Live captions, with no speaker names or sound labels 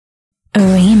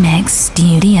REMIXX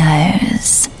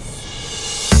Studios.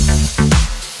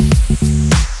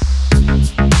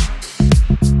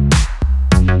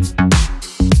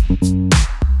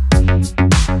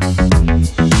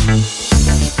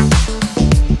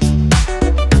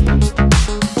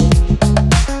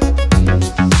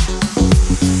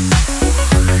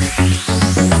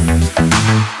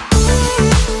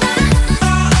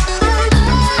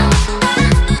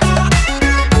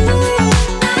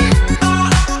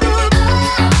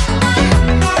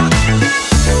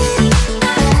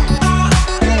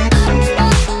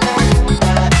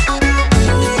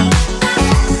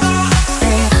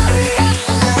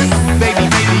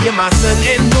 You're my sun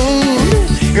and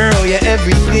moon, girl, you're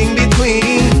everything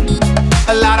between.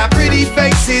 A lot of pretty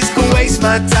faces can waste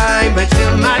my time, but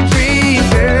you're my dream,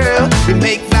 girl. You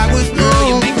make flowers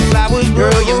bloom,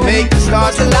 girl, you make the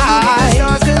stars collide.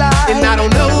 And I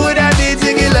don't know what I did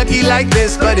to get lucky like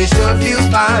this, but it sure feels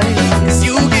fine. Cause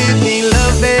you give me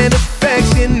love and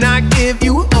affection, I give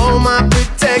you all my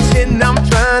protection. I'm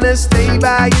trying to stay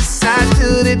by your side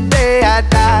till the day I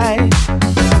die.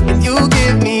 And you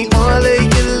give me all of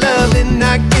your love, and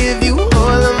I give you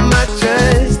all of my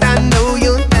trust. I know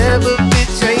you'll never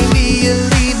betray me, you'll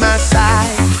leave my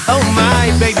side. Oh my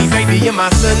baby, baby, you're my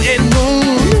sun and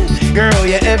moon, girl,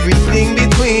 you're everything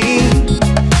between.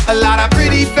 A lot of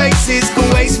pretty faces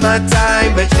can waste my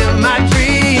time, but you're my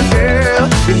dream, girl.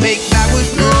 You make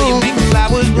flowers bloom,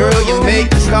 girl, you make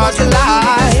the stars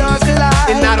collide.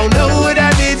 And I don't know what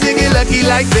I did to get lucky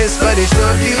like this, but it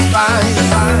sure feels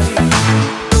fine.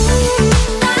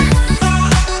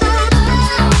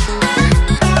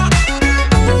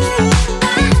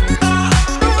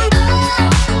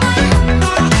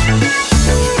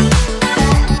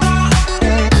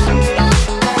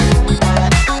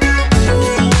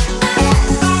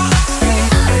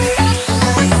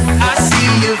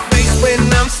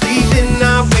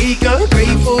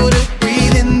 Grateful to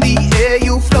breathe in the air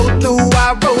you float through.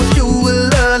 I wrote you a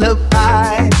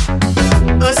lullaby,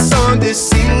 a song to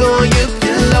sing on your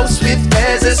pillow, swift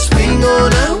as a swing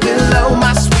on a willow.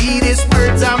 My sweetest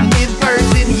words are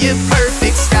mid-birds in your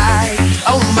perfect sky.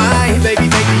 Oh my baby,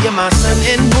 baby, you're my sun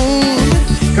and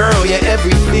moon, girl, you're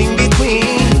everything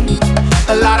between.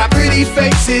 A lot of pretty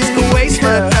faces can waste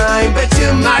my time, but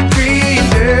you're my dream,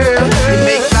 girl. You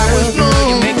make flowers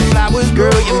bloom,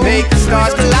 girl, you make the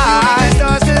stars collide.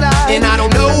 And I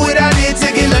don't know what I did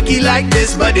to get lucky like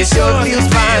this, but it sure feels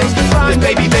fine. Cause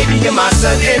baby, baby, you're my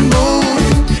sun and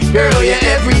moon, girl, you're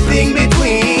everything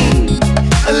between.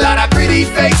 A lot of pretty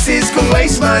faces can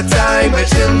waste my time,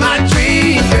 but you're my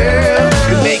dream, girl.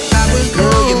 You make flowers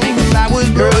grow, you make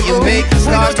flowers grow, you make the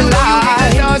stars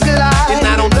collide. And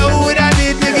I don't know what I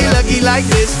did to get lucky like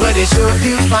this, but it sure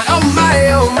feels fine. Oh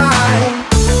my, oh my.